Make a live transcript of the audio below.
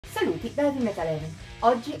Saluti da Heavy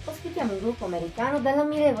Oggi ospitiamo un gruppo americano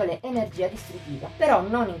dall'ammirevole energia distruttiva, però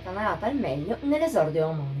non incanalata al meglio nell'esordio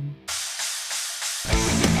omonimo.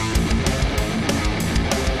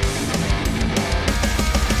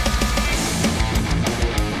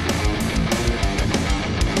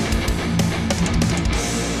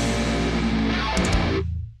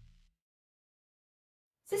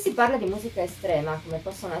 Se si parla di musica estrema, come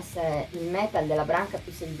possono essere il metal della branca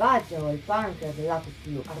più selvaggia o il punk del lato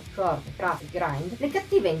più hardcore, crust, grind, le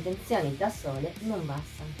cattive intenzioni da sole non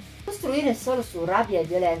bastano. Costruire solo su rabbia e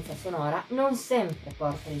violenza sonora non sempre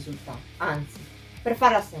porta risultati, anzi, per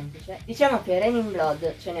farla semplice, diciamo che Raining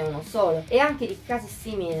Blood ce n'è uno solo e anche di casi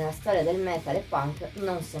simili nella storia del metal e punk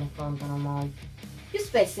non se ne contano molti. Più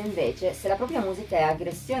spesso invece, se la propria musica è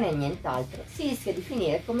aggressione e nient'altro, si rischia di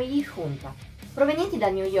finire come gli Junta. Provenienti da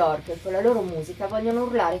New York e con la loro musica vogliono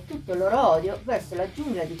urlare tutto il loro odio verso la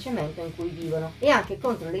giungla di cemento in cui vivono e anche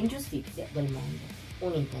contro le ingiustizie del mondo.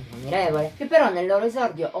 Un intento ammirevole, che però nel loro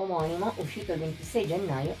esordio omonimo, uscito il 26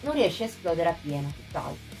 gennaio, non riesce a esplodere a pieno,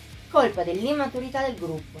 tutt'altro. Colpa dell'immaturità del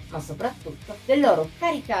gruppo, ma soprattutto del loro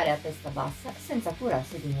caricare a testa bassa senza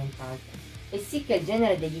curarsi di nient'altro. E sì che il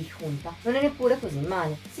genere degli Junta non è neppure così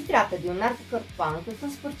male, si tratta di un hardcore punk con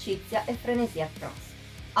sporcizia e frenesia crust.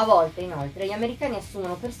 A volte, inoltre, gli americani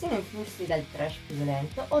assumono persino influssi dal thrash più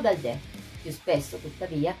violento o dal death. Più spesso,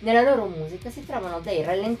 tuttavia, nella loro musica si trovano dei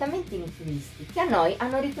rallentamenti nihilisti che a noi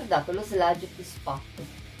hanno ricordato lo sludge più sfatto.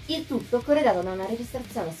 Il tutto corredato da una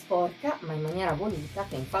registrazione sporca, ma in maniera voluta,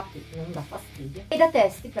 che infatti non dà fastidio, e da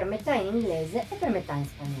testi per metà in inglese e per metà in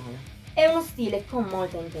spagnolo. È uno stile con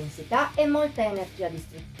molta intensità e molta energia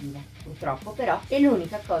distruttiva. Purtroppo però è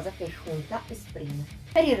l'unica cosa che Junta esprime.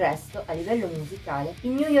 Per il resto, a livello musicale, i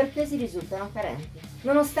newyorkesi risultano carenti.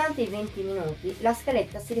 Nonostante i 20 minuti, la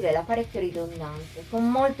scaletta si rivela parecchio ridondante,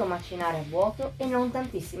 con molto macinare a vuoto e non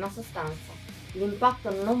tantissima sostanza. L'impatto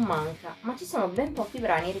non manca, ma ci sono ben pochi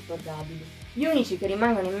brani ricordabili. Gli unici che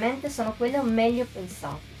rimangono in mente sono quelli meglio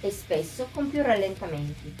pensati e spesso con più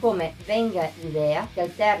rallentamenti, come Venga l'idea, che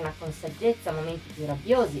alterna con saggezza momenti più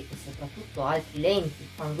rabbiosi e soprattutto altri lenti,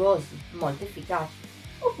 fangosi, molto efficaci.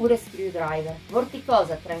 Oppure Screwdriver,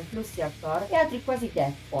 vorticosa tra influssi hardcore e altri quasi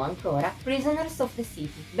death, o ancora Prisoners of the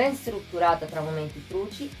City, ben strutturata tra momenti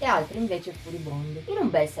truci e altri invece furibondi, in un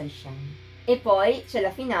bel saliscendi. E poi c'è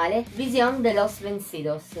la finale Visión de los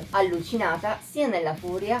Vencidos, allucinata sia nella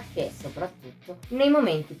furia che, soprattutto, nei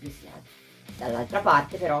momenti più sludge. Dall'altra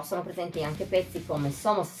parte però sono presenti anche pezzi come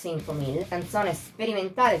Somos 5000, canzone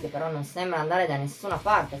sperimentale che però non sembra andare da nessuna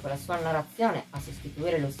parte con la sua narrazione a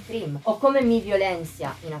sostituire lo scream, o come Mi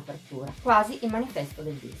Violencia in apertura, quasi il manifesto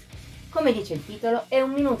del disco. Come dice il titolo, è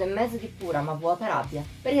 1 minuto e mezzo di pura ma vuota rabbia,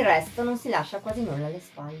 per il resto non si lascia quasi nulla alle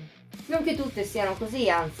spalle. Non che tutte siano così,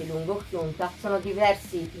 anzi lungo Junta sono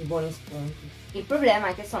diversi i buoni spunti. Il problema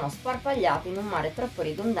è che sono sparpagliati in un mare troppo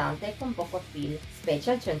ridondante e con poco appeal,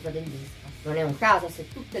 specie al centro del disco. Non è un caso se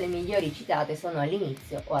tutte le migliori citate sono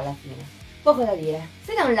all'inizio o alla fine. Poco da dire.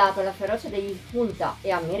 Se da un lato la ferocia degli Junta è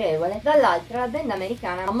ammirevole, dall'altra la band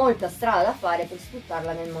americana ha molta strada da fare per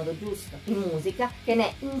sfruttarla nel modo giusto, in musica che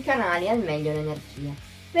ne incanali al meglio l'energia.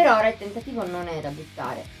 Per ora il tentativo non è da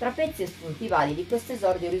buttare, tra pezzi e spunti validi questo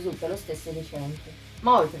esordio risulta lo stesso decente,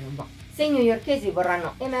 ma oltre non va. Se i newyorkesi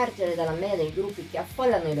vorranno emergere dalla media dei gruppi che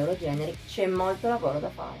affollano i loro generi, c'è molto lavoro da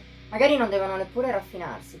fare. Magari non devono neppure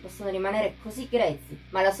raffinarsi, possono rimanere così grezzi,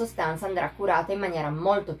 ma la sostanza andrà curata in maniera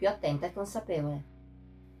molto più attenta e consapevole.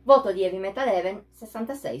 Voto di Heavy Metal Heaven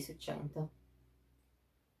 66 su 100.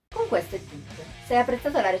 Con questo è tutto. Se hai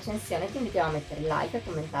apprezzato la recensione ti invitiamo a mettere like, a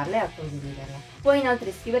commentarla e a condividerla. Puoi inoltre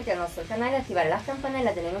iscriverti al nostro canale e attivare la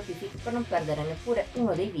campanella delle notifiche per non perdere neppure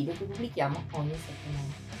uno dei video che pubblichiamo ogni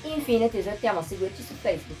settimana. Infine ti esortiamo a seguirci su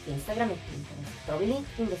Facebook, Instagram e Pinterest. Trovi il link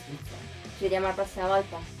in descrizione. Ci vediamo la prossima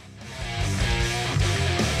volta!